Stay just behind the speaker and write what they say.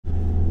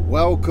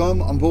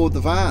Welcome on board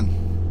the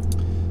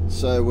van.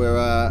 So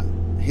we're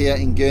here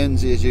in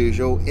Guernsey as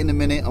usual. In a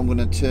minute I'm going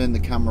to turn the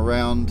camera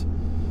around,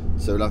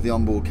 so we'll have the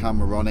onboard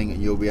camera running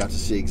and you'll be able to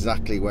see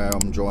exactly where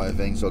I'm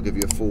driving, so I'll give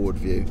you a forward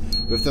view.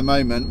 But for the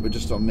moment we're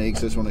just on me,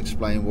 because I just want to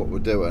explain what we're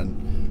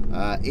doing.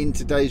 In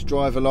today's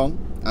drive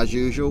along, as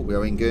usual, we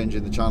are in Guernsey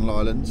in the Channel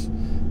Islands,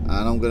 and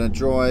I'm going to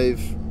drive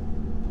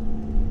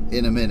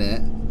in a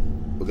minute.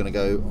 We're going to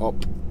go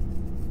up.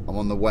 I'm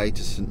on the way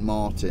to St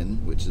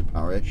Martin, which is a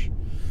parish,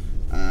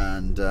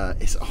 and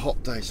it's a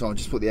hot day, so I'll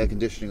just put the air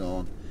conditioning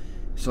on.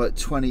 It's like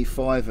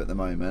 25 at the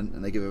moment,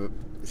 and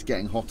it's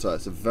getting hotter.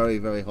 It's a very,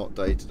 very hot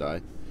day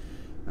today.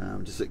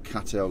 Just at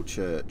Cattel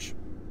Church.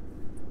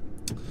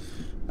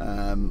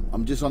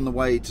 I'm just on the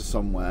way to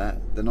somewhere.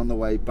 Then on the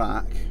way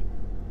back,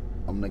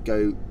 I'm going to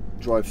go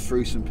drive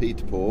through St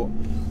Peter Port.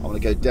 I'm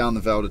going to go down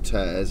the Val de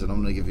Terres, and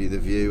I'm going to give you the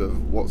view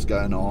of what's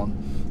going on.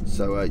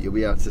 So you'll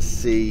be able to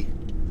see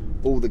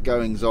all the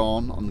goings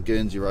on the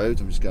Guernsey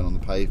road. I'm just going on the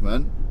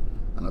pavement,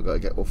 and I've got to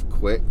get off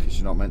quick because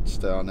you're not meant to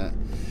stay on it.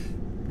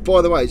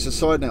 By the way, it's a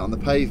side note on the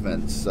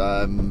pavements.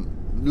 A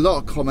lot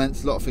of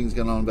comments, a lot of things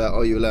going on about,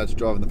 oh, you're allowed to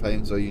drive on the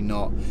pavements or you're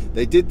not.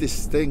 They did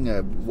this thing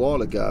a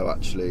while ago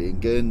actually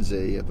in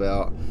Guernsey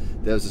about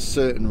there was a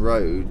certain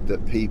road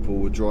that people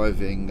were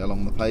driving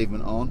along the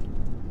pavement on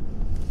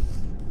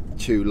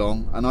too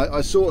long, and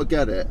I sort of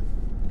get it.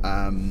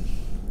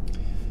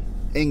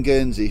 In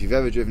Guernsey, if you've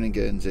ever driven in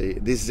Guernsey,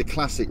 this is a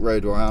classic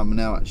road where I am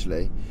now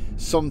actually.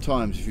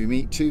 Sometimes if you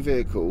meet two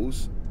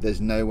vehicles, there's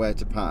nowhere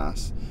to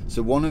pass,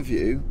 so one of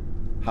you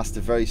has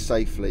to very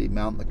safely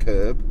mount the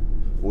curb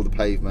or the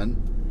pavement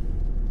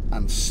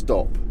and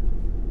stop.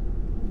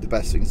 The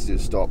best thing to do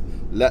is stop,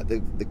 let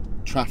the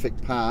traffic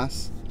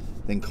pass,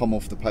 then come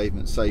off the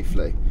pavement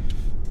safely.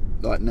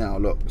 Like now,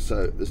 look,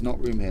 so there's not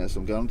room here,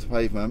 so I'm going onto the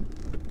pavement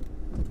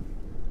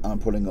and I'm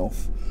pulling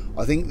off.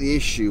 I think the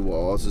issue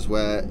was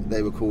where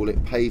they would call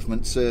it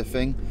pavement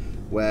surfing,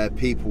 where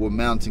people were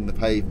mounting the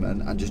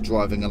pavement and just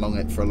driving along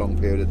it for a long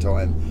period of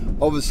time.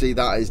 Obviously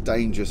that is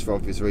dangerous for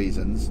obvious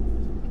reasons,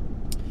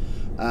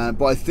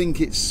 but I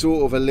think it's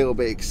sort of a little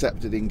bit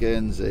accepted in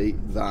Guernsey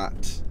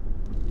that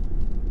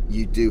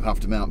you do have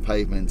to mount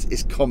pavements.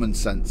 It's common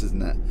sense,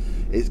 isn't it?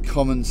 It's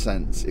common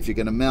sense. If you're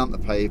going to mount the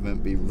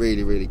pavement, be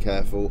really, really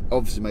careful.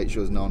 Obviously make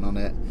sure there's no one on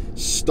it.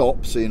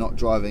 Stop so you're not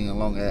driving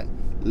along it.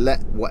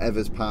 Let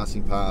whatever's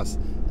passing pass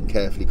and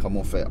carefully come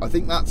off it. I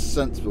think that's a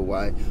sensible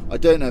way. I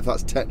don't know if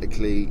that's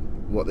technically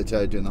what they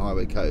tell you in the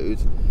highway code,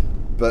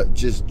 but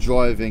just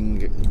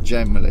driving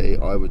generally,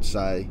 I would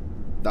say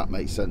that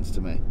makes sense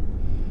to me.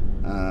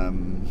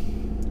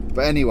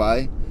 But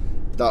anyway,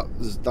 that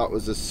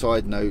was a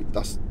side note.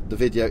 The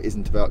video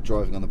isn't about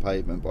driving on the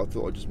pavement, but I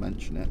thought I'd just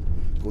mention it.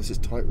 Of course, it's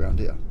tight around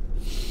here.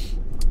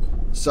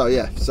 So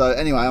yeah, so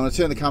anyway, I'm going to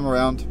turn the camera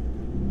around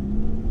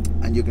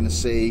and you're going to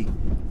see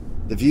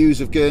the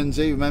views of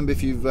Guernsey. Remember,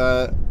 if you've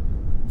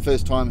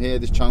first time here,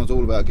 this channel's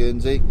all about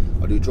Guernsey.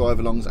 I do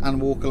drive-alongs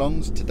and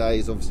walk-alongs. Today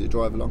is obviously a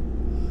drive-along,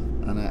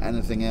 and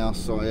anything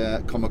else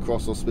I come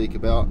across or speak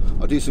about.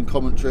 I do some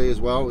commentary as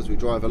well as we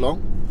drive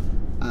along.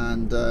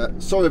 And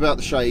sorry about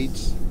the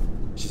shades,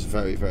 which is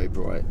very, very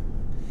bright.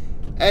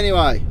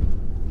 Anyway,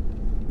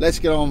 let's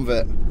get on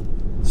with it.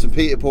 St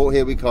Peter Port,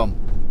 here we come.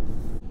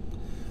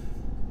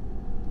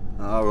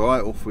 All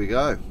right, off we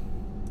go.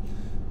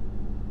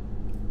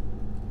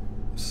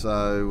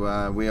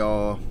 So we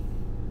are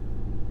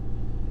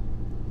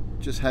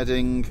just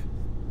heading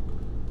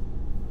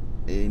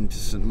into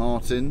St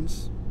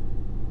Martin's,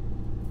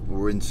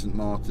 or in St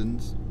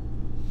Martin's,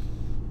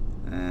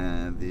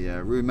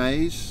 the Rue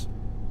Maze,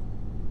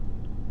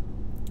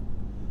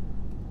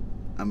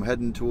 and we're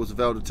heading towards the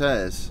Val de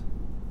Terres.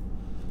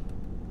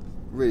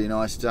 Really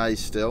nice day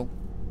still.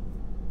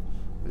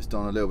 It's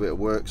done a little bit of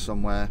work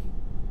somewhere,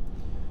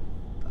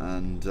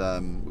 and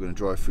we're going to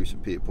drive through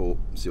St Peter Port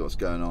and see what's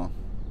going on.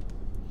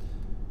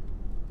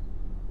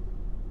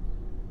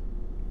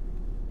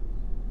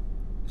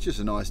 It's just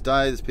a nice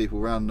day. There's people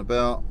round and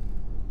about.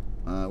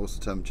 What's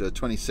the temperature?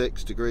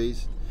 26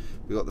 degrees.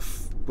 We've got the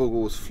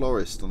Buggles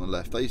Florist on the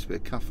left. That used to be a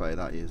cafe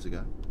that years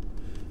ago.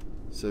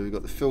 So we've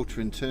got the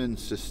filter and turn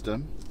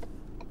system.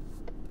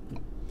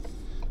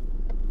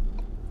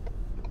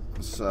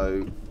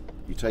 So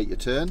you take your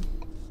turn.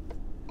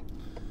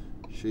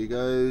 She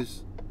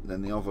goes,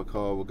 then the other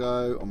car will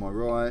go on my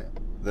right,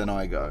 then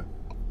I go.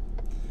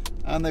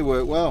 And they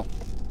work well.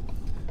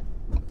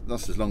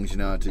 That's as long as you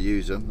know how to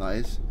use them, that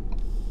is.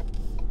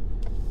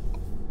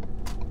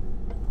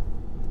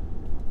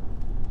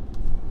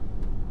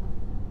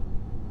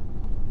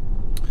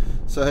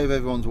 So I hope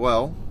everyone's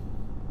well,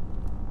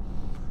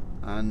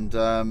 and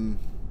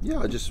yeah,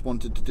 I just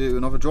wanted to do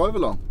another drive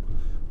along.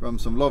 We're on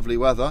some lovely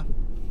weather.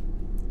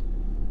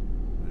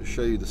 I'll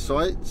show you the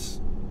sights.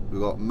 We've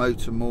got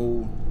Motor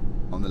Mall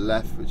on the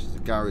left, which is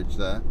the garage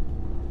there.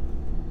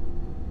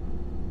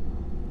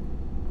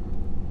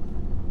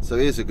 So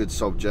here's a good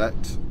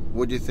subject.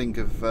 What do you think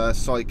of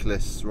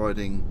cyclists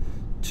riding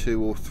 2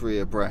 or 3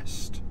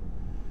 abreast?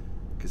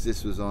 Because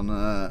this was on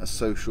a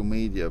social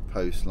media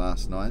post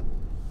last night.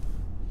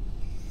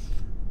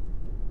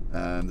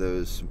 There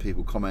was some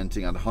people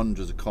commenting, had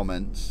hundreds of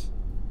comments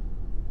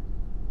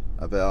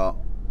about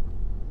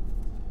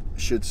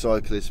should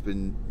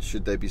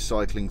they be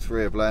cycling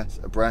 3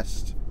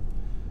 abreast.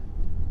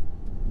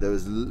 There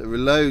was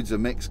loads of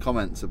mixed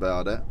comments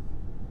about it.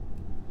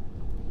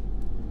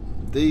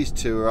 These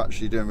two are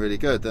actually doing really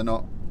good. They're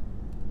not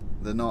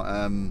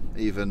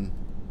even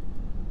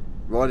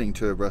riding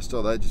 2 abreast,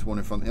 are they? Just one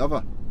in front of the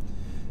other.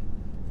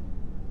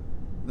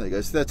 There you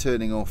go. So they're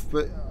turning off.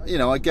 But you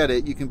know, I get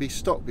it. You can be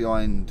stuck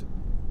behind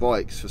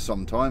bikes for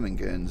some time in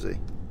Guernsey,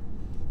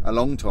 a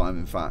long time,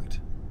 in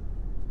fact.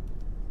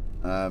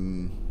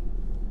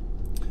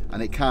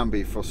 And it can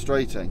be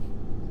frustrating.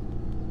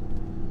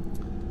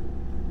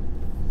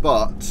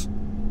 But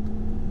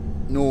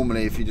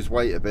normally, if you just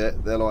wait a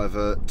bit, they'll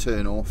either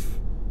turn off,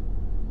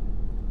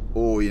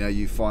 or you know,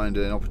 you find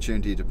an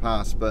opportunity to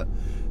pass. But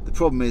the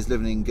problem is,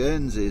 living in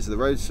Guernsey, is the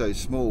road's so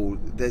small.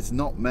 There's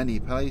not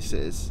many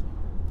places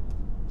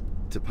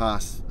to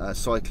pass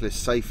cyclists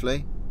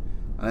safely.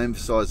 I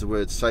emphasise the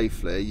word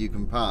safely. You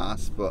can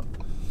pass, but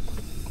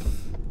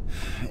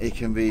it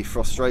can be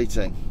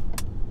frustrating.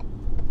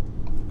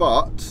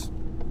 But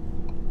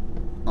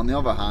on the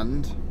other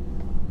hand,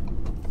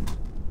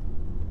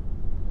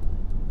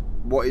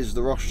 what is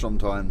the rush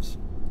sometimes?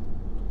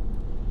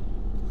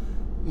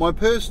 I'll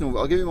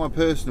give you my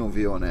personal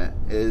view on it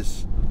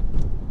is,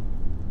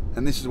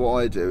 and this is what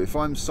I do, if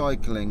I'm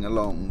cycling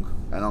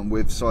along and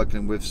I'm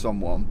cycling with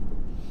someone,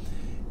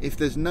 if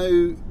there's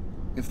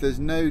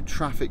no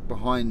traffic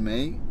behind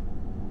me,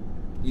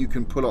 you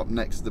can pull up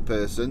next to the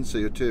person, so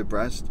you're 2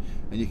 abreast,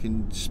 and you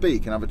can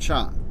speak and have a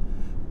chat.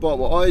 But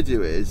what I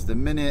do is, the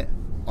minute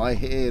I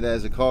hear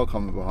there's a car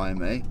coming behind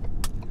me,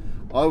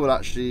 I will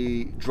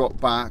actually drop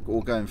back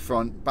or go in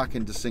front, back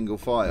into single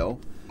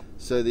file,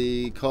 so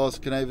the cars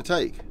can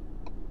overtake.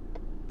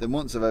 Then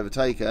once I've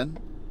overtaken,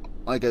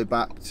 I go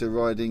back to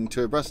riding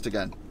 2 abreast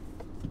again.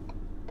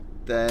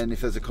 Then if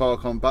there's a car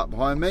coming back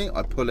behind me,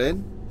 I pull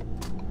in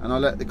and I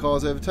let the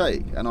cars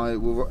overtake, and I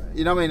will,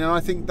 you know what I mean? And I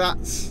think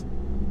that's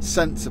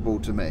sensible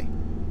to me.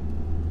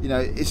 You know,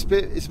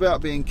 it's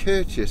about being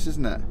courteous,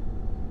 isn't it?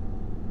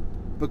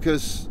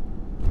 Because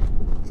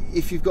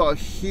if you've got a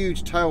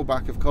huge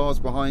tailback of cars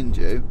behind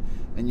you,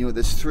 and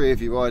there's 3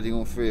 of you riding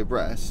all 3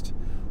 abreast,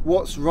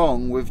 what's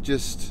wrong with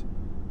just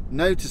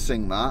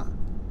noticing that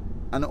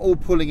and all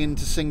pulling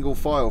into single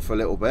file for a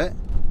little bit,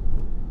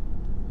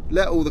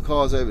 let all the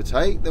cars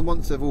overtake, then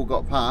once they've all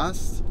got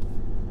past,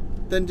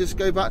 then just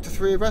go back to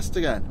 3 abreast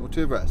again, or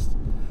 2 abreast.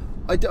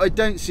 I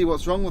don't see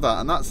what's wrong with that,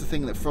 and that's the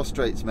thing that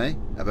frustrates me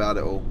about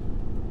it all.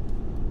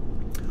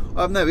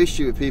 I have no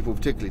issue with people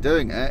particularly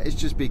doing it. It's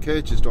just be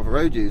courteous to other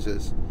road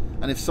users.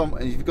 And if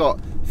you've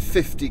got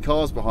 50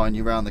 cars behind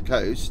you around the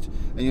coast,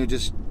 and you're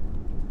just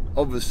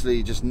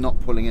obviously just not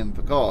pulling in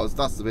for cars,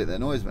 that's the bit that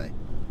annoys me.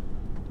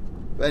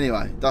 But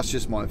anyway, that's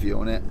just my view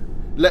on it.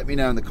 Let me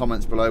know in the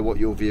comments below what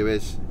your view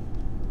is.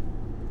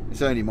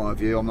 It's only my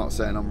view. I'm not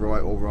saying I'm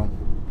right or wrong.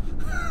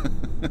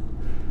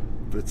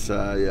 But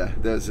yeah,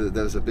 there's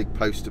a big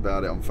post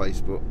about it on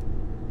Facebook.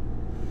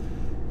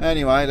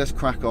 Anyway, let's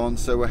crack on.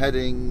 So we're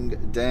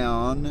heading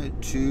down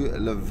to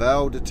Le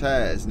Val de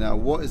Terres. Now,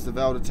 what is the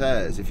Val de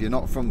Terres? If you're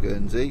not from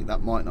Guernsey,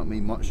 that might not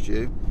mean much to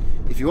you.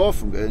 If you are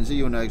from Guernsey,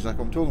 you'll know exactly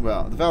what I'm talking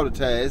about. The Val de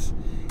Terres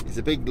is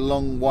a big,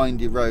 long,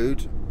 windy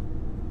road,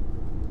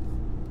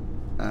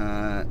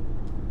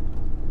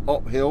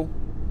 uphill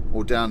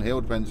or downhill,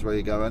 depends where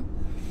you're going.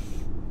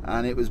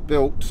 And it was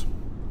built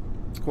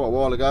quite a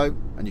while ago,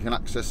 and you can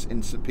access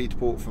in St Peter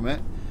Port from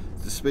it.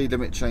 The speed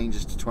limit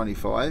changes to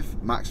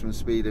 25. Maximum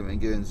speed limit in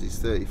Guernsey is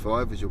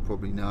 35, as you'll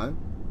probably know.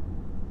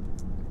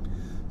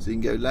 So you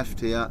can go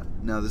left here.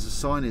 Now there's a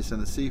sign here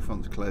saying the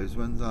seafront's closed.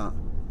 When's that?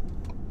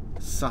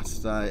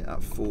 Saturday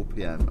at 4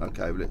 PM.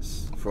 Okay, well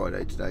it's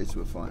Friday today, so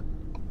we're fine.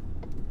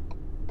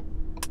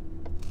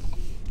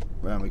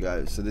 Round we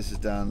go. So this is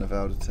down the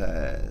Val de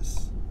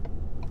Terres.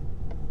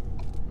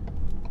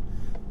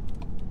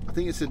 I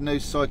think it said no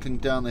cycling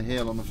down the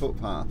hill on the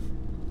footpath.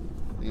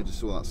 I think I just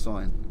saw that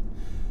sign.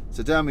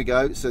 So down we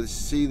go. So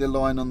see the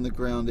line on the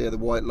ground here, the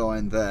white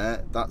line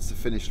there, that's the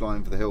finish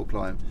line for the hill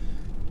climb.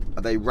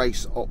 And they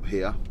race up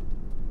here,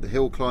 the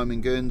hill climb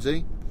in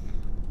Guernsey.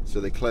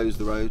 So they close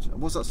the road.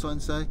 And what's that sign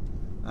say?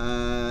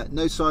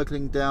 No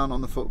cycling down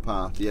on the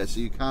footpath. Yeah, so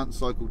you can't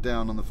cycle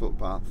down on the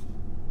footpath,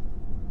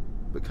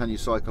 but can you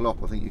cycle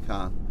up? I think you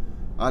can.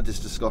 I had this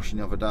discussion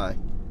the other day.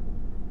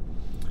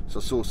 So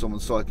I saw someone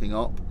cycling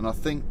up, and I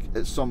think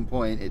at some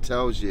point it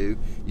tells you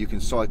you can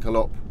cycle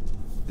up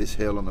this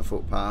hill on the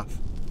footpath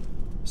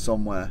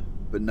somewhere,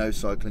 but no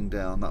cycling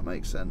down. That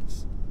makes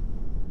sense.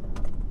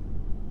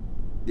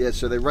 Yeah,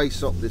 so they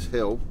race up this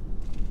hill,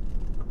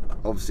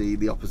 obviously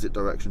the opposite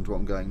direction to what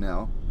I'm going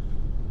now,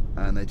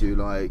 and they do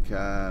like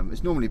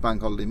it's normally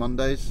bank holiday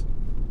Mondays,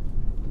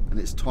 and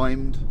it's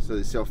timed, so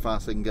they see how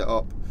fast they can get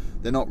up.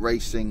 They're not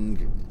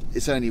racing.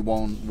 It's only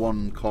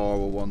one car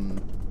or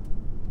one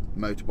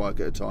motorbike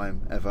at a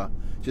time ever,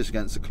 just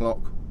against the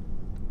clock.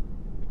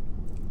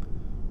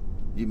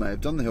 You may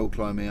have done the hill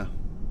climb here.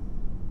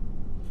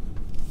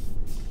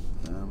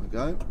 There we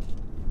go.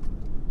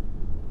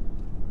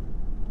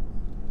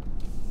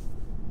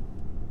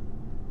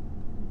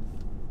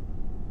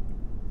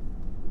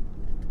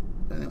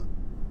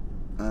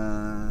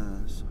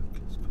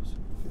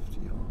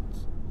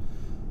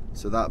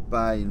 So that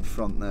bay in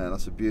front there,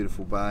 that's a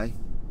beautiful bay.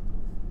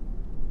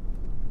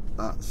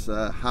 That's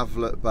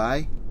Havlet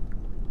Bay.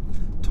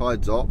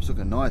 Tide's up, it's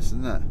looking nice,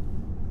 isn't it?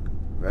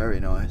 Very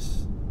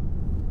nice.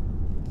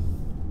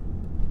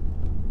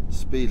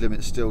 Speed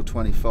limit's still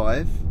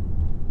 25.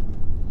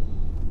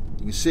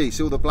 You can see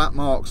all the black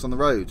marks on the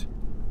road.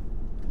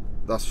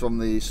 That's from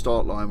the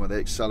start line where they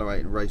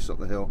accelerate and race up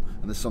the hill.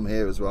 And there's some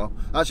here as well.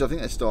 Actually, I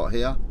think they start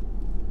here.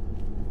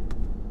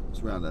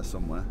 It's around there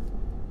somewhere.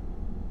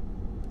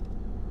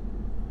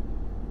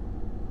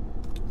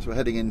 So we're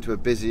heading into a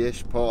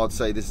busy-ish part. I'd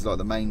say this is like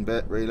the main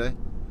bit, really.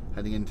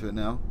 Heading into it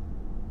now.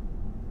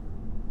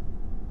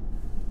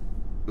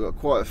 We've got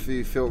quite a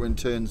few filtering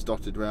turns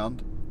dotted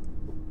round.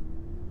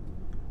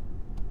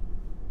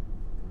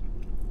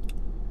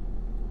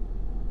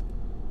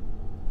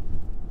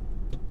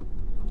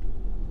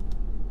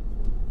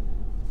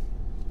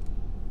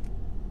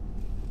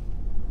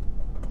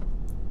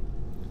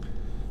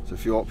 So a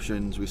few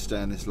options. We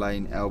stay in this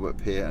lane, Albert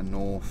Pier and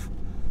North.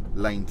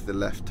 Lane to the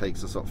left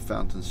takes us up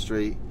Fountain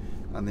Street,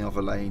 and the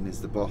other lane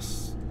is the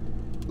bus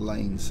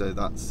lane, so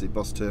that's the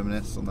bus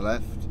terminus on the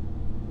left.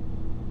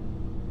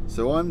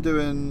 So I'm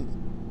doing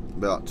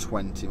about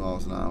 20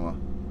 miles an hour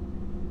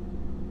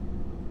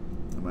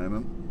at the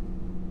moment.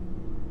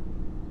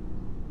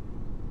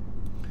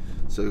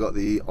 So we've got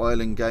the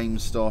Island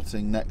Games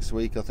starting next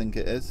week, I think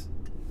it is,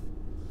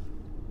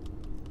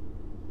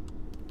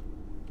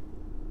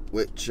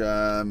 which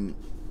I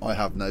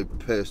have no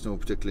personal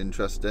particular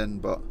interest in,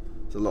 but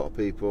there's a lot of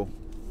people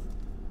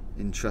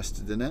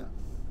interested in it.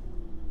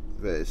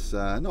 But it's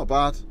not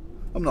bad.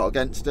 I'm not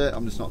against it,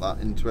 I'm just not that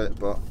into it,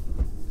 but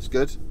it's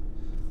good.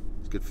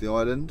 It's good for the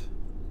island.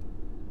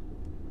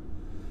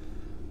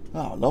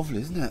 Oh,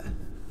 lovely, isn't it?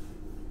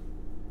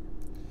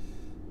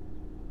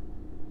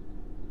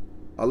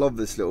 I love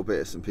this little bit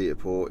of St Peter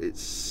Port.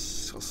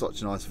 It's got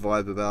such a nice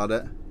vibe about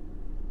it.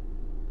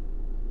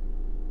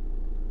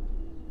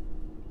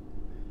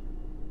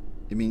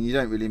 I mean, you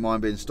don't really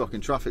mind being stuck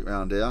in traffic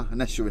around here,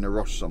 unless you're in a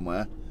rush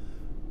somewhere.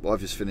 But I've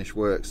just finished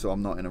work, so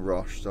I'm not in a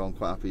rush, so I'm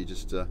quite happy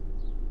just to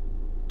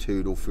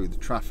toodle through the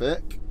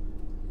traffic.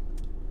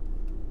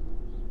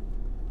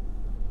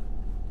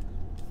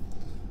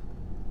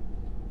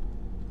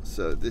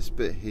 So this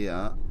bit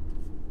here,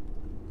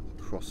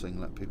 crossing,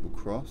 let people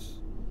cross.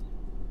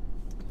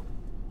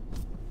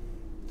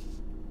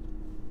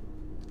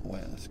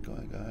 Where this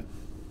guy go?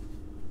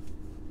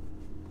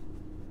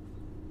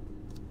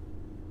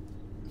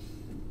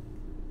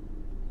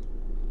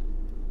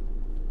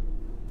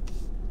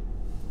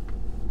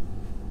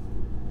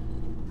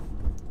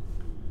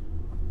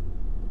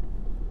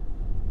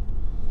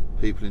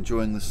 People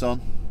enjoying the sun.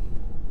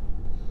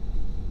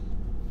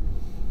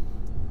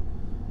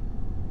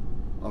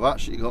 I've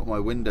actually got my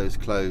windows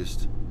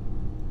closed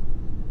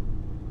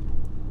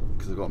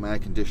because I've got my air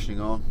conditioning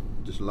on,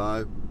 just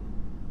low,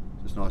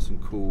 just nice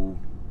and cool.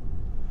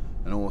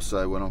 And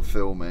also when I'm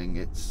filming,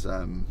 it's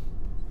the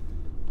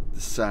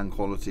sound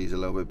quality is a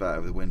little bit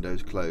better with the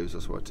windows closed.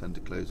 That's why I tend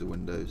to close the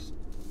windows.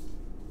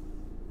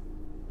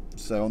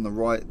 So on the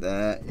right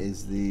there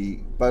is the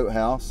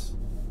boathouse,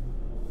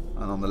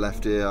 and on the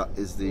left here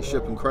is the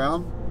Ship and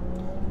Crown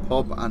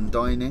pub and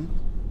dining,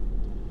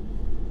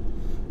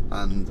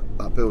 and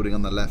that building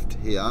on the left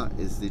here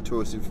is the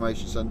Tourist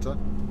Information Centre,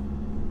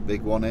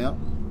 big one here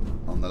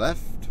on the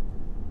left.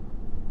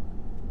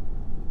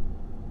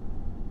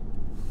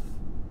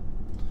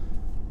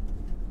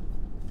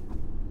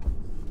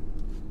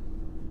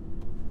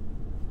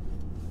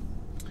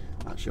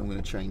 Actually, I'm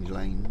going to change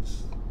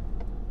lanes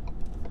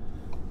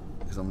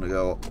because I'm going to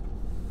go up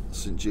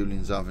St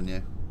Julian's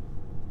Avenue.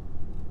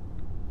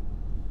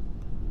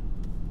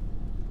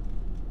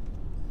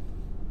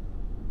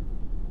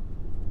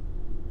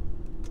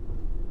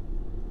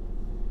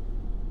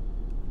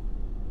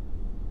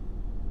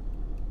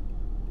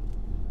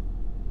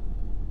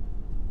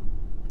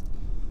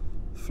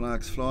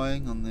 Flags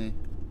flying on the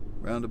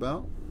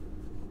roundabout.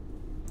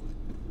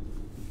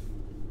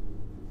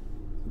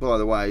 By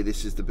the way,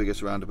 this is the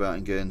biggest roundabout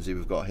in Guernsey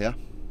we've got here,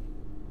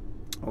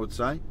 I would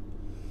say.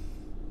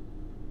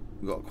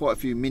 We've got quite a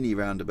few mini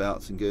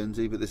roundabouts in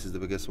Guernsey, but this is the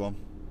biggest one.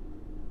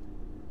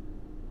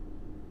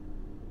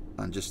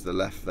 And just to the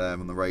left there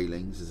on the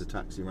railings is a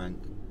taxi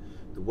rank,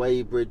 the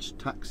Weybridge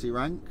taxi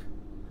rank.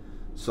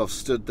 So I've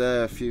stood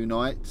there a few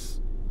nights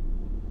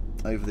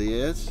over the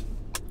years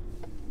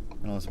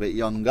when I was a bit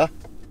younger.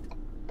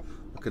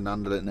 I can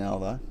handle it now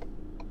though.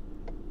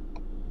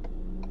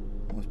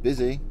 I was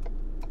busy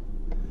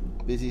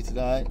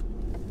today.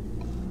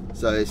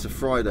 So it's a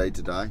Friday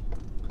today,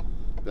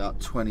 about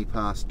 20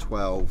 past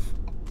 12.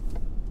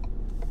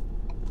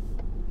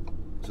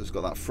 So it's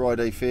got that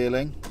Friday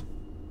feeling.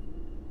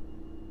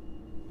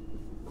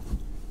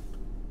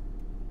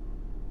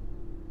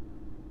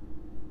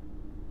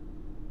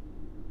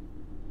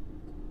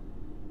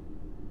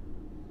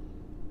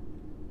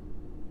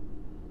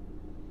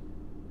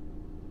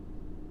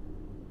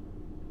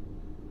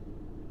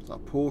 Is that a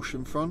Porsche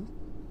in front?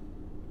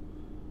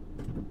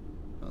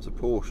 That's a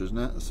Porsche, isn't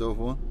it? The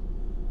silver one.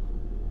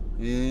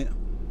 Yeah.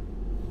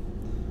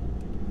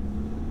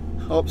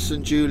 Up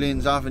St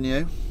Julian's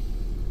Avenue.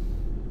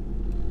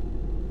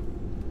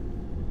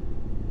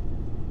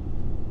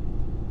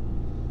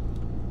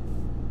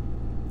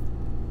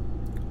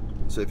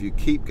 So if you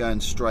keep going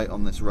straight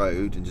on this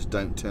road and just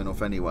don't turn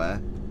off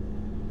anywhere,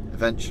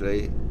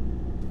 eventually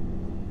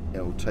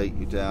it will take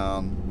you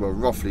down, well,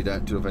 roughly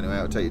don't turn off anywhere,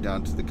 it will take you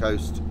down to the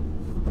coast,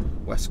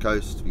 west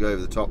coast. If you go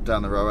over the top,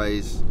 down the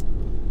Roays,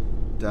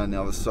 down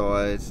the other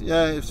side,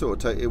 yeah, it will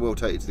take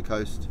you to the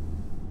coast.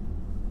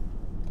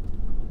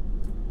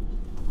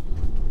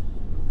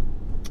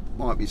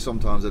 Might be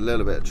sometimes a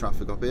little bit of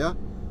traffic up here,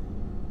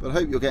 but I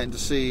hope you're getting to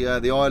see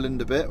the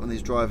island a bit on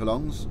these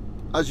drive-alongs.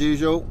 As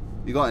usual,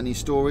 if you got any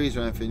stories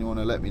or anything you want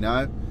to let me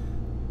know,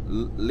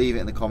 leave it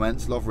in the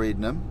comments. Love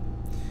reading them.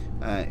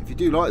 If you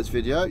do like this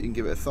video, you can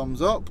give it a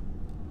thumbs up,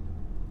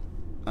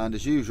 and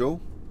as usual,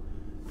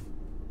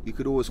 you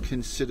could always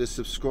consider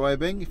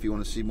subscribing if you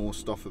want to see more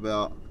stuff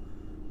about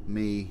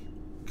me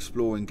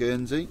exploring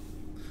Guernsey.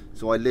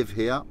 So I live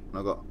here,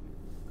 and I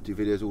do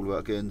videos all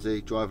about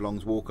Guernsey,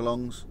 drive-alongs,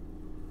 walk-alongs.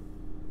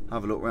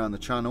 Have a look around the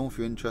channel if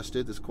you're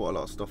interested. There's quite a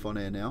lot of stuff on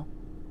here now.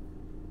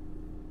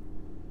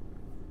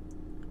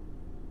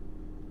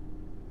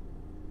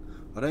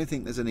 I don't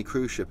think there's any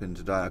cruise shipping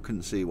today. I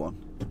couldn't see one.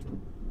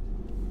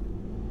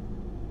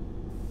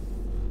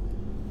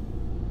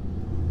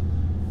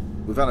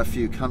 We've had a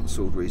few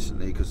cancelled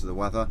recently because of the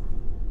weather.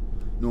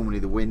 Normally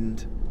the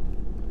wind.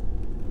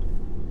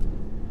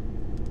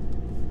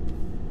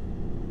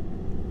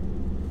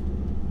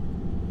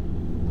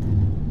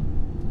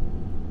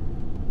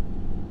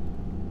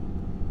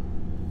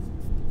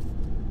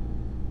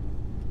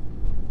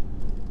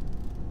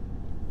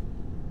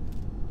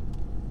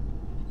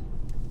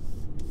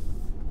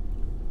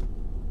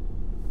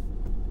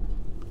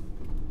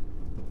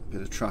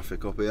 Bit of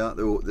traffic up here.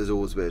 There's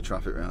always a bit of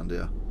traffic around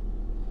here.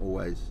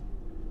 Always.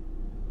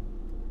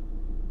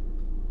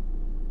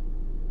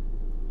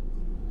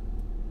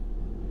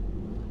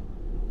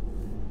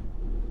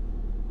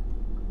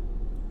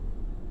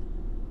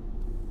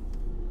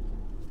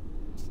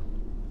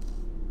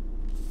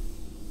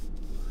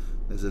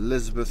 There's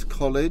Elizabeth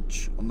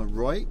College on the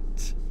right.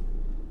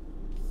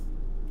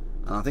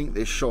 And I think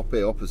this shop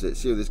here opposite,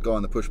 see where this guy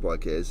on the push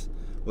bike is?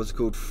 What's it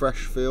called?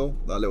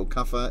 Freshfield? That little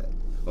cafe?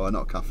 Oh,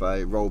 not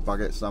cafe, rolled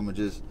baguette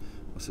sandwiches.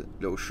 What's it?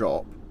 Little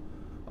shop.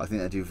 I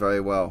think they do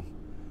very well.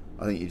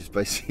 I think you just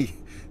basically,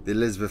 the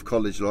Elizabeth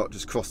College lot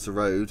just cross the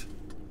road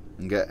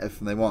and get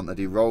everything they want. They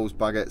do rolls,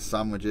 baguettes,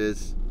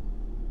 sandwiches,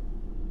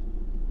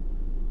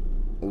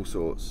 all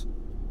sorts.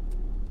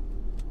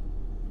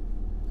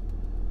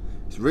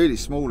 It's really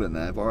small in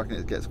there, but I reckon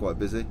it gets quite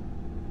busy.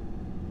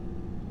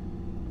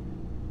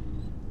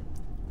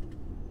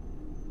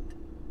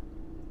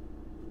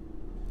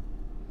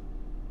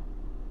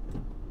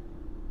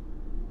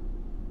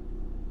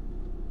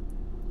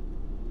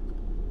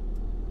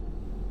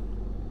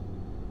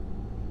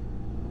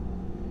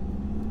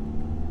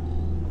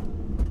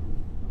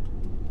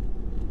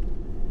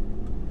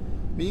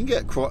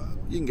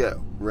 You can get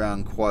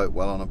around quite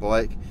well on a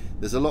bike.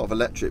 There's a lot of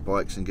electric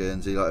bikes in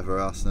Guernsey, like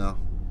everywhere else now.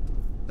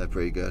 They're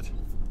pretty good.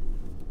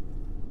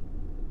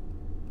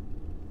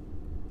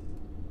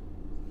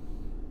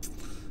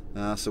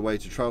 That's the way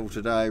to travel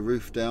today.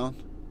 Roof down,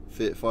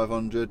 Fiat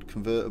 500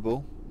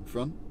 convertible in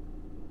front.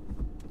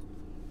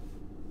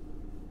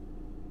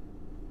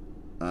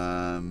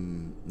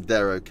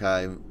 They're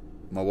okay.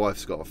 My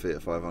wife's got a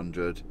Fiat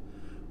 500.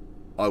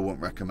 I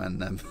wouldn't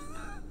recommend them.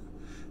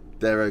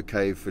 They're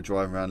okay for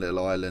driving around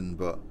Little Island,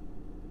 but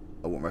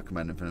I wouldn't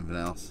recommend them for anything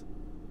else.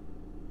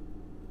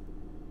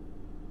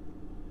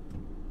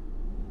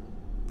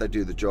 They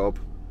do the job.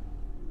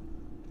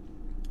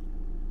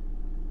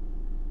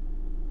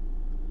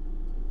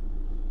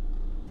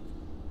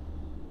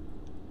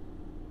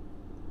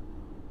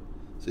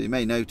 So you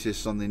may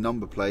notice on the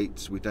number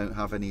plates we don't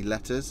have any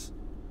letters.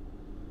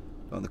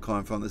 On the car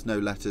in front there's no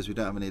letters. We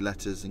don't have any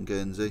letters in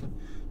Guernsey,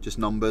 just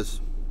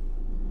numbers.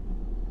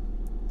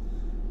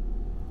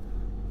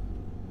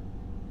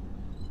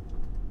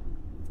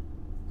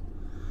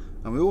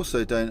 And we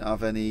also don't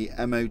have any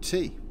MOT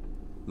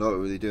like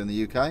we do in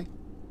the UK.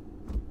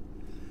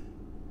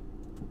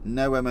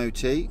 No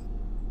MOT,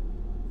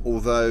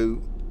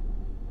 although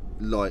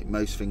like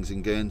most things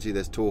in Guernsey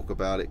there's talk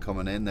about it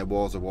coming in. There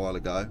was a while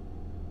ago.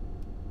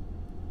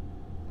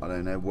 I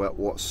don't know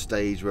what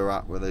stage we're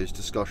at with those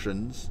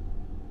discussions,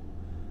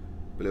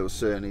 but it will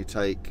certainly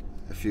take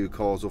a few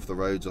cars off the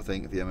roads, I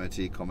think, if the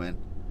MOT come in.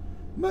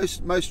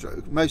 Most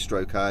are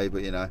okay,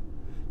 but you know,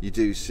 you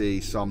do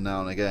see some now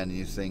and again and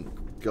you think,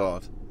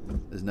 God,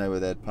 there's nowhere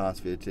they'd pass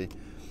VAT.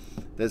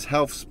 There's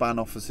health span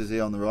offices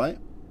here on the right.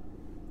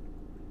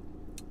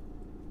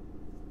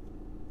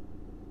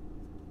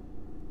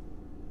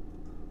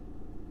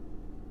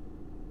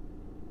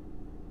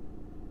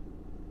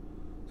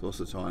 So what's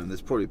the time?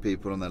 There's probably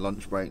people on their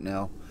lunch break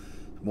now,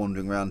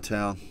 wandering around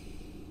town.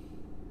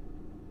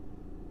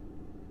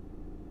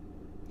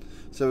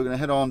 So we're going to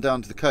head on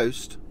down to the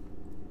coast,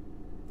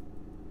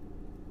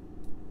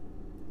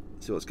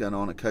 see what's going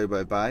on at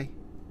Cobo Bay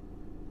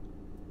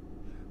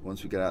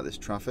once we get out of this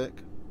traffic.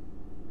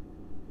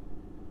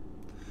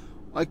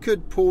 I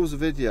could pause the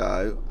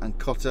video and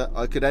cut it.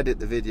 I could edit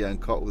the video and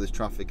cut all this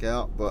traffic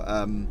out, but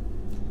I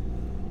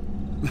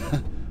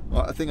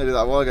think I did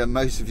that a while ago.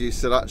 Most of you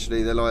said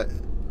actually they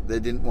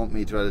didn't want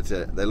me to edit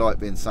it. They like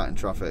being sat in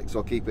traffic, so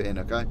I'll keep it in.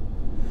 Okay.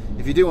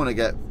 If you do want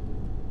to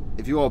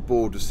if you are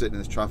bored of sitting in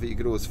this traffic, you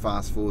could always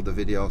fast forward the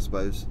video, I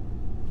suppose.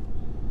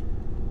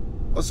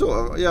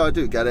 Yeah, I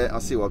do get it. I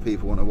see why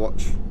people want to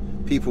watch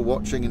people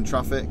watching in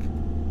traffic.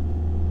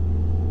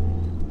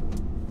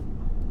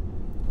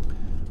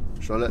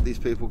 Shall I let these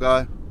people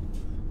go?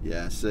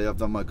 Yeah, see, I've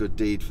done my good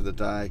deed for the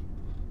day.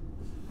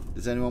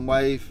 Does anyone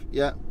wave?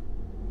 Yeah.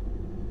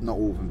 Not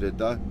all of them did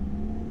though.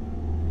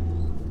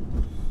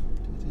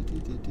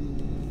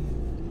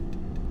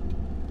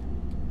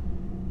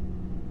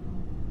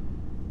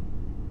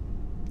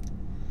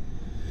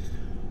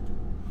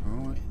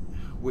 Right,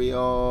 we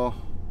are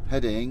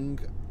heading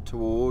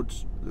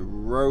towards the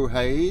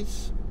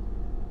Rohays.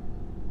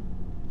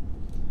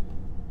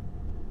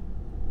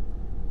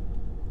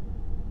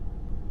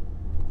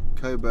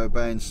 Cobo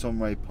Bay and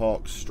Sunray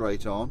Park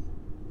straight on.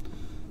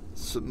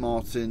 St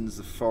Martin's,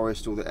 the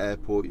forest or the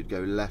airport, you'd go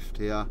left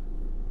here,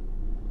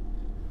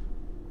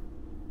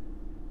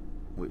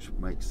 which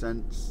makes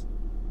sense.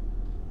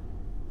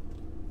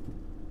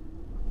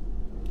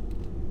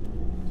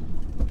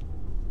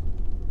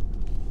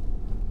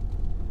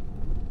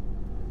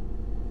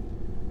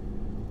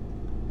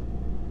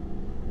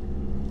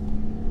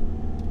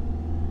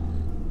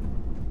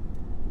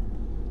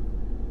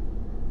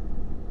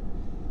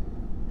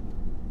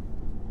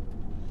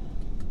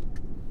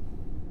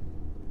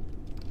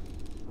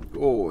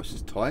 Oh, this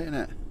is tight, isn't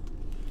it?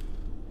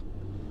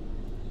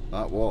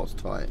 That was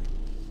tight.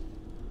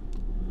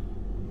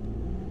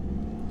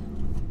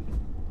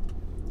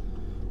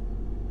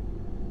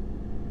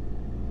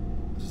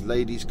 This is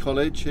Ladies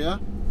College here.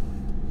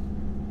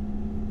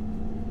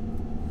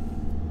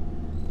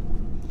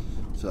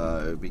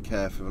 So be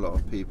careful, a lot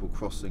of people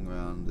crossing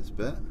around this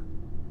bit.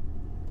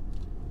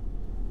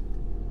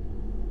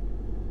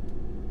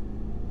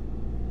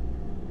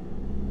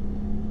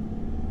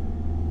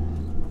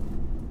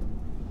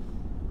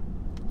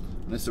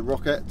 And it's the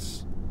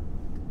Rockets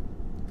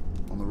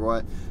on the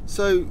right.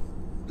 So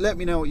let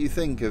me know what you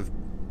think of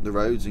the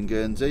roads in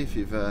Guernsey, if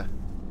you've ever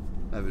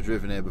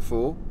driven here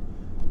before,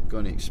 got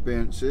any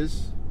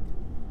experiences.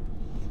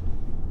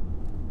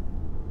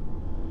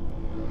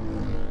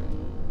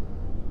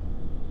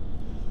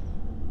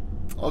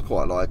 I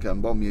quite like them,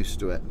 but I'm used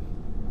to it,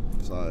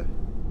 so.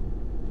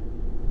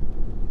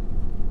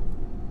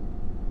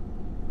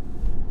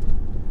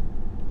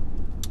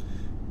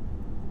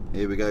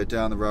 Here we go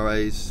down the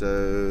Roways.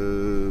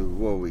 So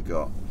what have we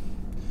got?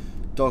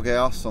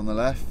 Doghouse on the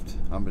left.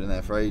 I haven't been in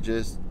there for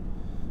ages.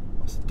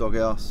 What's the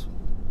Doghouse?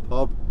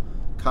 Pub.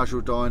 Casual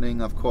dining.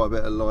 I've quite a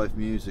bit of live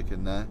music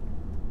in there.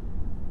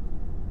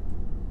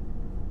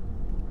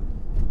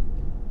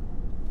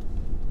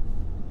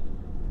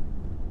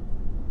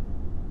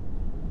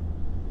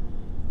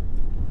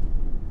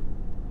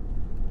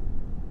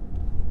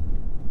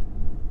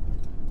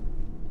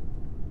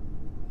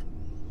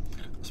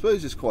 I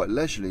suppose it's quite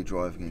leisurely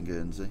driving in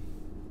Guernsey.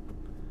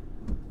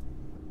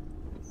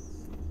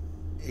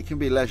 It can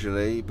be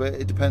leisurely, but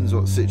it depends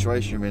what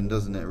situation you're in,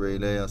 doesn't it,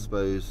 really? I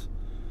suppose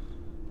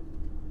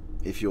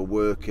if you're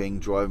working,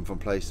 driving from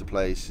place to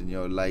place and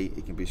you're late,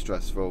 it can be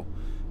stressful.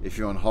 If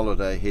you're on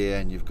holiday here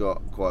and you've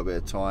got quite a bit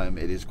of time,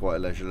 it is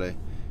quite leisurely.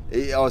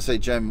 I would say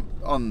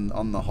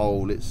on the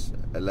whole, it's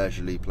a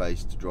leisurely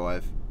place to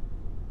drive.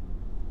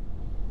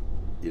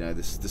 You know,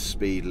 the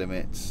speed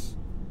limit's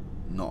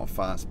not a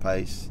fast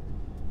pace.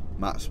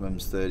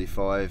 Maximum's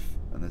 35,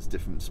 and there's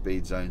different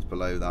speed zones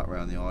below that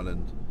around the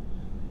island.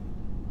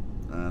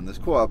 And there's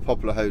quite a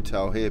popular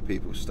hotel here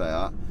people stay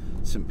at,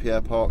 St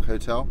Pierre Park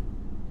Hotel.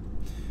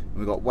 And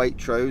we've got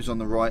Waitrose on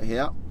the right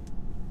here.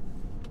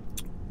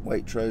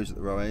 Waitrose at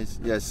the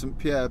Roways. Yeah, St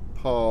Pierre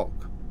Park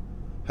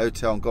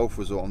Hotel and Golf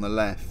Resort on the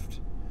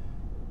left.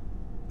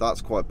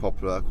 That's quite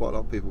popular. Quite a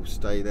lot of people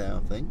stay there,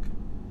 I think.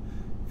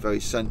 Very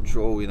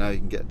central. You know, you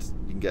can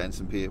get in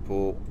St Pierre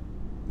Port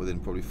within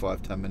probably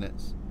 5-10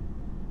 minutes.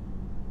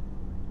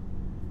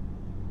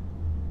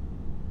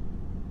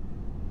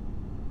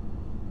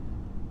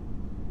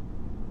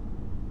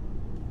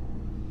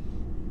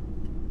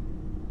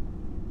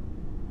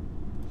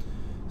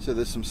 So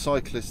there's some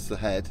cyclists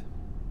ahead,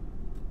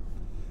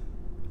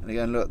 and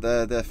again, look,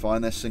 they're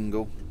fine, they're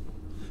single,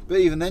 but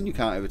even then you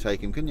can't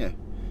overtake them, can you?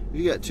 If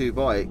you get two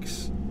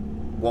bikes,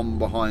 one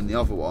behind the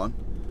other one,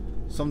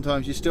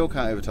 sometimes you still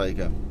can't overtake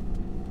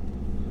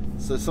them.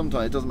 So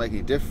sometimes it doesn't make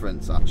any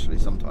difference, actually,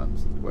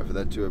 sometimes, whether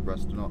they're two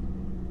abreast or not.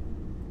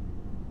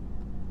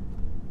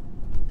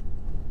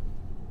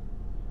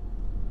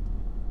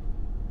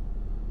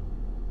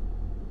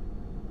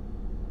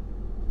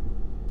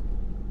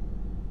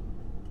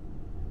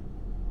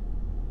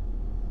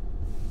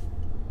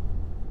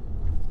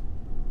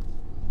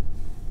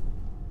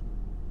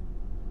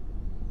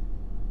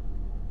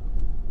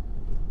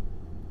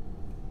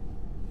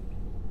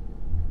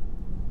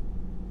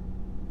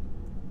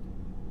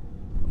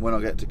 when I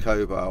get to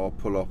Cobo, I'll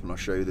pull up and I'll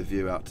show you the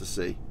view out to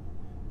sea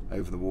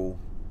over the wall,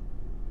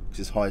 because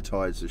it's high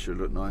tide, so it should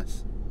look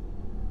nice.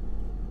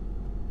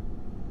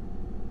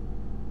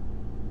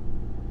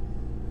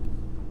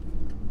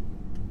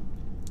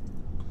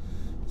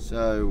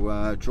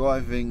 So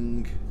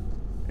driving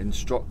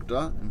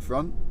instructor in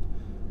front,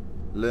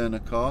 learner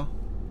car,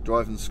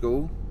 driving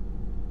school.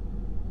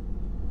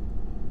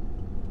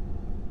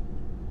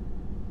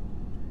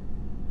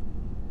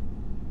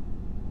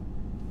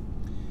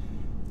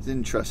 It's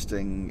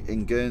interesting,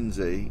 in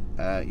Guernsey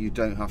you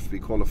don't have to be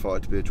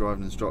qualified to be a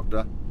driving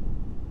instructor.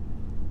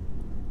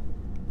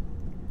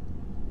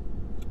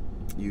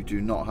 You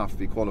do not have to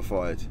be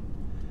qualified.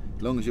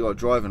 As long as you've got a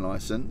driving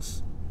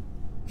licence,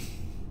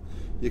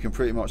 you can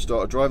pretty much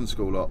start a driving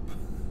school up,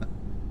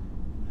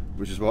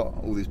 which is what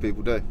all these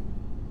people do.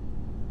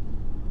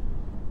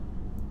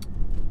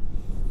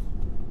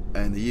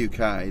 In the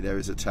UK there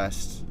is a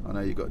test. I know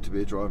you've got to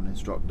be a driving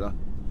instructor,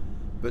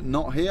 but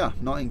not here,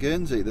 not in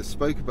Guernsey. They've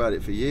spoke about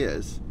it for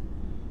years.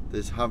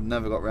 They have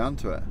never got round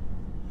to it.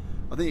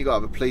 I think you've got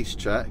to have a police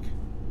check,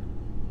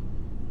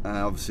 and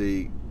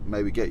obviously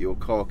maybe get your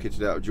car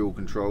kitted out of dual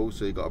control,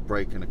 so you've got a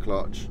brake and a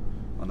clutch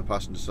on the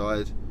passenger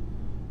side,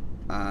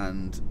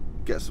 and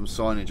get some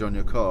signage on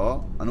your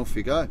car, and off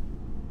you go.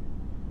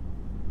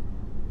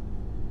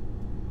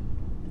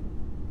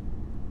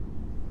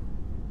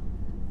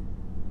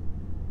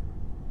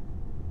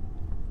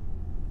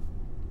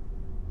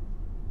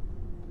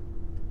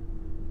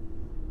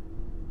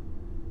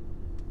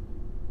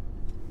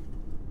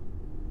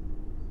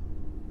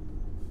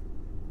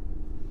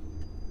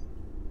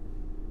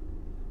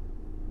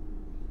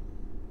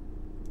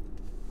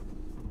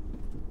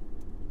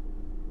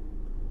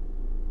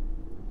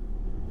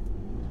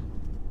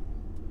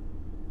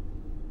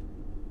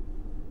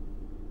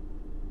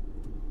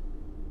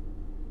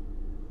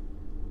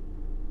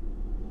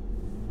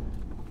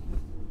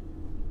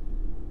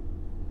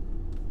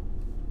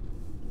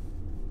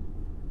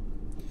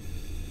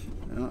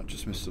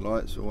 Just missed the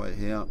lights, we'll wait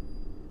here.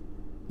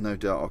 No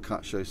doubt I'll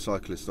catch those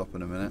cyclists up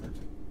in a minute.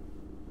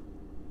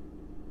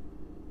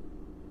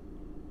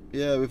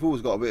 Yeah, we've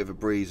always got a bit of a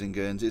breeze in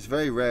Guernsey. It's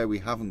very rare we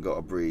haven't got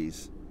a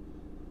breeze,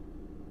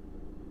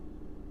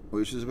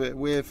 which is a bit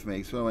weird for me,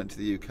 because when I went to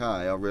the UK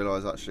I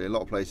realised actually a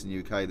lot of places in the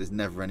UK there's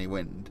never any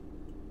wind.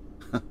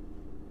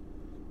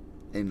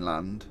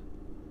 Inland.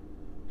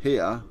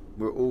 Here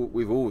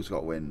we've always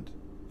got wind.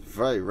 It's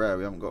very rare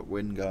we haven't got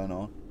wind going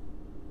on.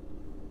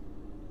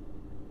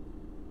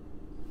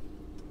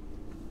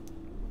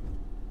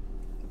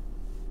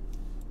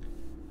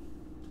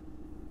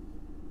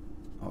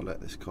 I'll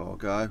let this car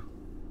go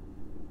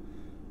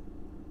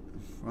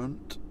in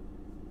front.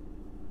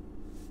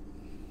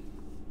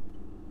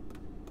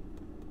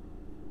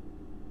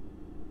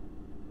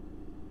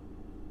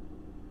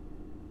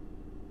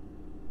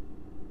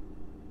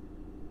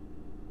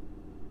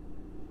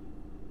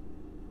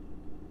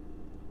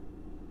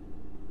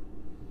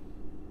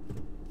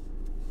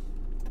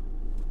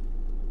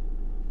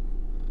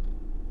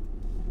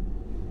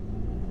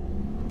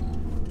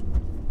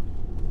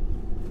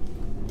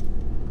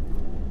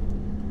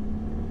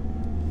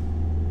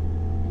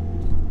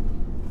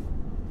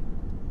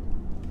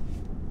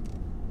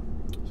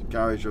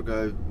 Garage will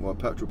go, well,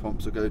 petrol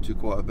pumps will go to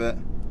quite a bit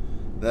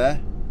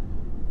there.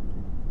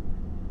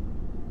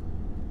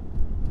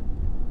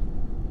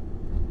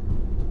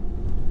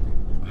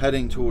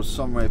 Heading towards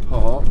Sunray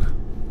Park,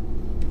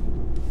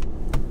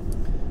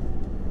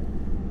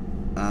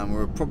 and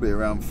we're probably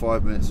around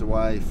 5 minutes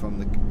away from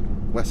the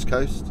west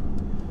coast.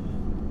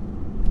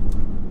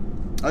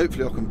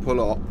 Hopefully I can pull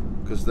up,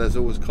 because there's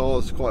always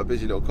cars, quite a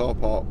busy little car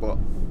park, but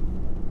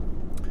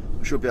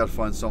I should be able to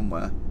find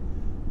somewhere.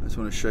 I just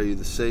want to show you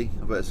the sea.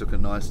 I bet it's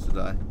looking nice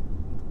today.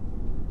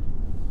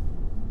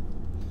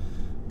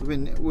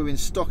 We've been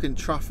stuck in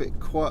traffic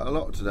quite a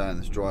lot today on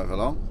this drive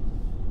along,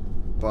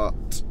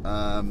 but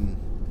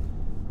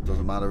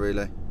doesn't matter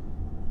really.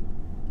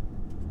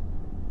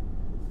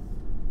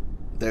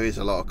 There is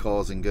a lot of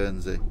cars in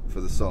Guernsey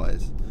for the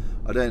size.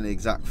 I don't know the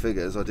exact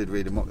figures, I did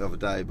read them up the other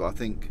day, but I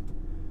think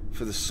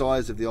for the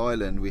size of the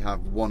island we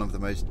have one of the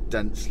most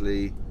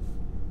densely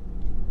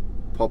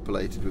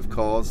populated with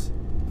cars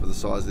for the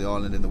size of the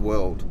island in the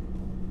world.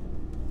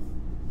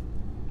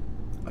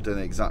 I don't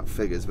know exact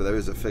figures, but there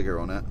is a figure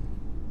on it.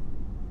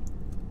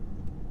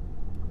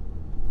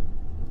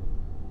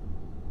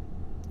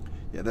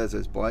 Yeah, there's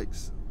those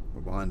bikes.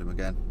 We're behind them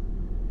again.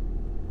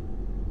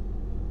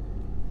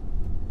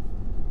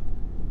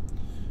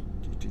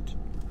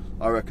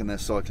 I reckon they're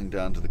cycling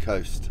down to the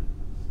coast.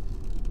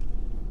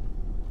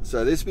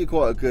 So this will be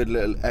quite a good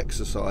little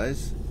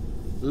exercise.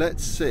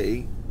 Let's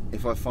see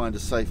if I find a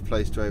safe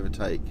place to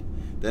overtake.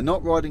 They're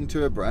not riding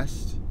to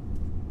Abreast.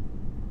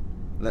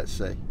 Let's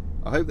see.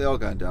 I hope they are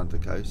going down to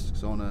the coast,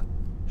 because I want to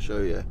show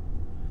you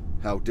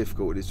how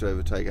difficult it is to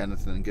overtake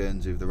anything in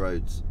Guernsey with the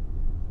roads.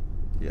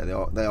 Yeah,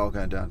 they are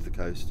going down to the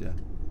coast, yeah.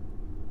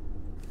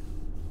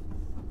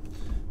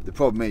 The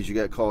problem is you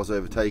get cars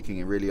overtaking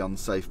in really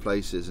unsafe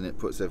places and it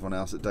puts everyone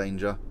else at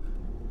danger.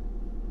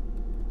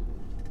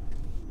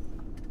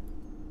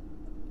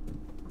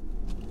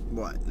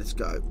 Right, let's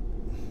go.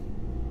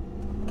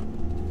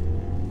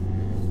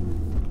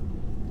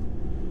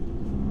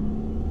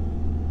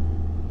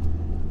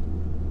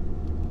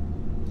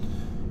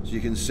 So you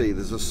can see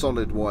there's a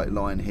solid white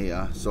line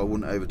here, so I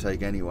wouldn't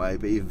overtake anyway,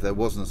 but even if there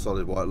wasn't a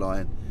solid white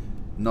line,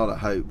 not a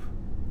hope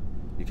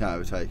you can't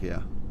overtake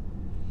here.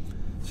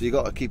 So you've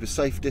got to keep a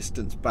safe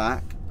distance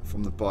back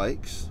from the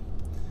bikes,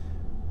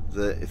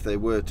 that if they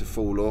were to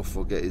fall off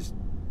or get his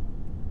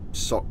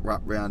sock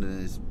wrapped around in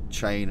his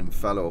chain and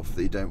fell off,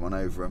 that you don't run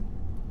over him.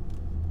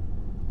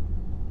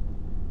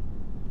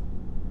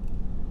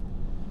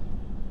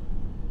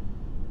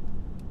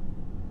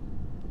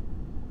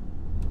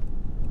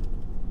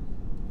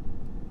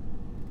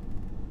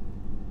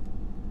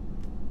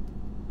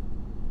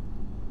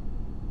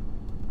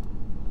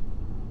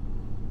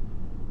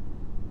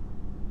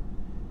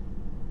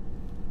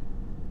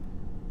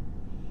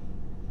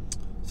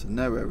 So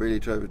nowhere really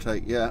to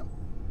overtake yet.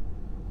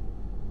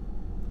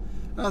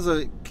 As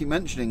I keep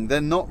mentioning,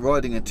 they're not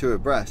riding a two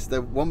abreast,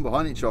 they're one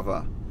behind each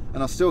other,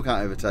 and I still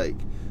can't overtake.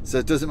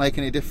 So does it make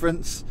any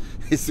difference?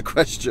 Is the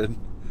question.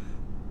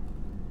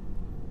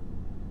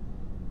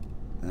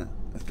 Yeah,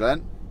 that's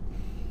Glenn.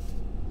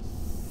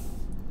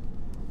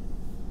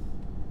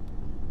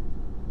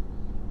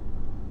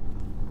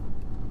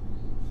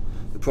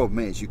 The problem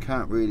is you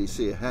can't really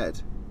see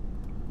ahead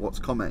what's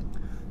coming.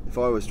 If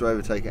I was to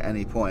overtake at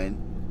any point,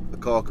 the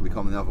car could be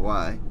coming the other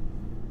way.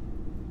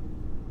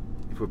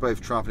 If we're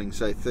both travelling,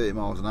 say 30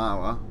 miles an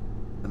hour,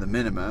 and the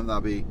minimum, that'll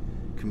be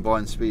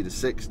combined speed of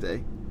 60.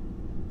 So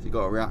you've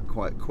got to react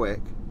quite quick.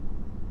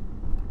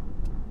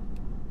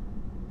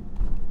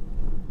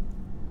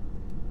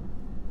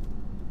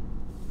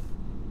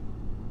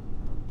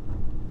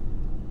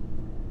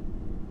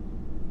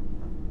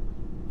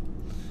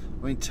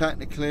 I mean,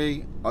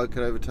 technically, I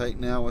could overtake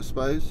now, I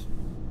suppose.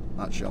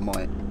 Actually, I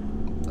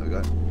might. There we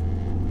go.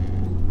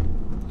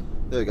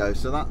 There we go.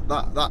 So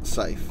that's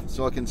safe.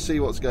 So I can see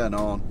what's going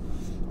on.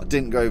 I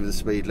didn't go over the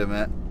speed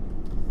limit.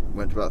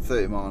 Went to about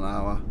 30 miles an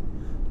hour.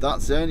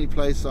 That's the only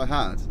place I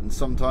had. And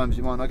sometimes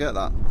you might not get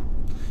that.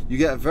 You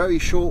get a very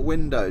short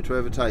window to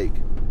overtake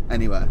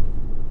anywhere.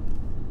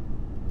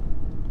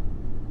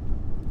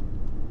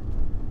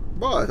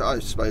 Well, I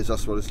suppose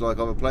that's what it's like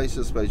other places.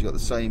 I suppose you've got the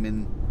same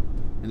in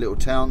little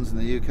towns in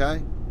the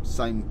UK.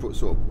 Same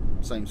sort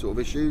of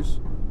issues.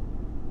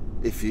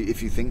 If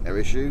you think they're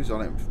issues,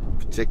 I don't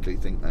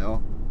particularly think they are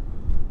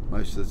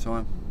most of the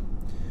time.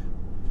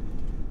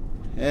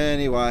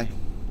 Anyway,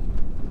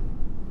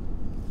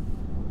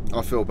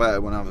 I feel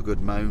better when I have a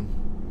good moan.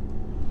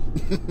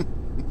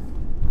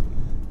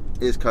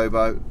 Here's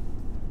Kobo,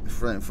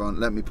 front in front.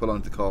 Let me pull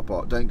onto the car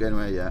park. Don't go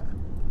anywhere yet.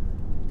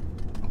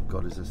 Oh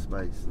God, is there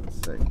space? Let's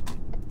see.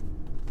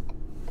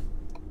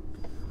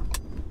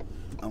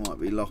 I might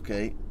be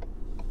lucky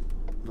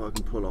if I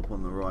can pull up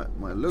on the right.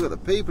 Look at the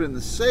people in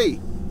the sea.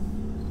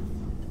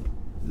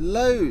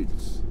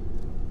 Loads.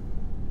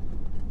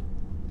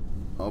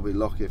 I'll be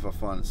lucky if I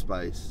find a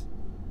space.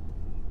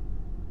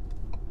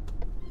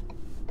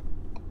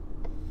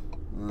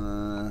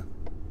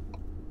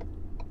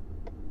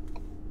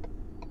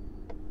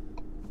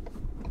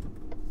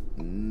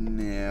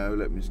 No,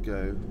 let me just go.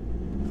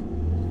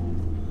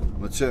 I'm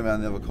going to turn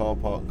around the other car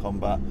park and come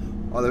back.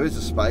 Oh, there is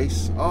a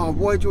space. Oh,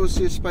 why do you always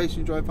see a space when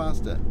you drive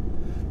past it?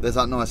 There's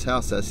that nice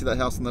house there. See that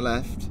house on the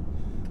left?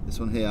 This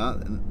one here,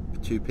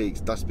 and Two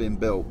Peaks, that's being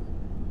built.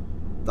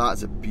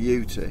 That's a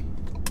beauty.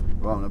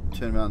 Right, I'm going to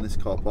turn around this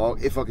car park,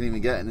 if I can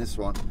even get in this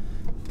one.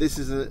 This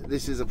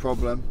is a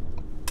problem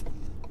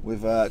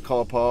with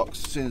car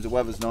parks. As soon as the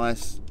weather's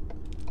nice,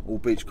 all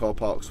beach car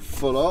parks are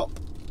full up.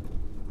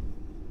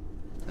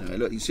 Anyway,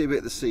 look, you see a bit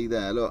of the sea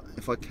there. Look,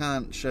 if I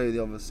can't show you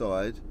the other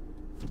side,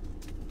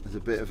 there's a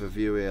bit of a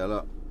view here.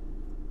 Look,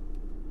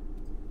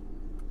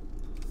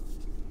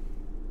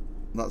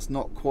 that's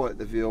not quite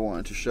the view I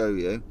wanted to show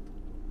you.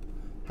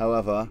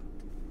 However,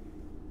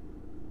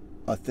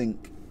 I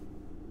think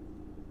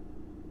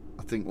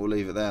we'll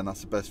leave it there, and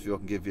that's the best view I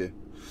can give you.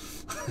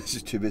 It's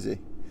just too busy.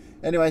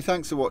 Anyway,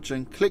 thanks for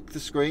watching. Click the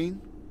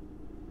screen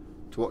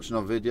to watch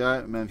another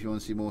video. Remember, if you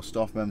want to see more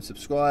stuff, remember to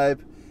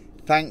subscribe.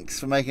 Thanks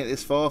for making it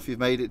this far if you've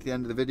made it to the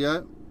end of the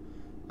video.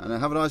 And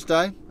have a nice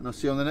day, and I'll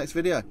see you on the next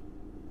video.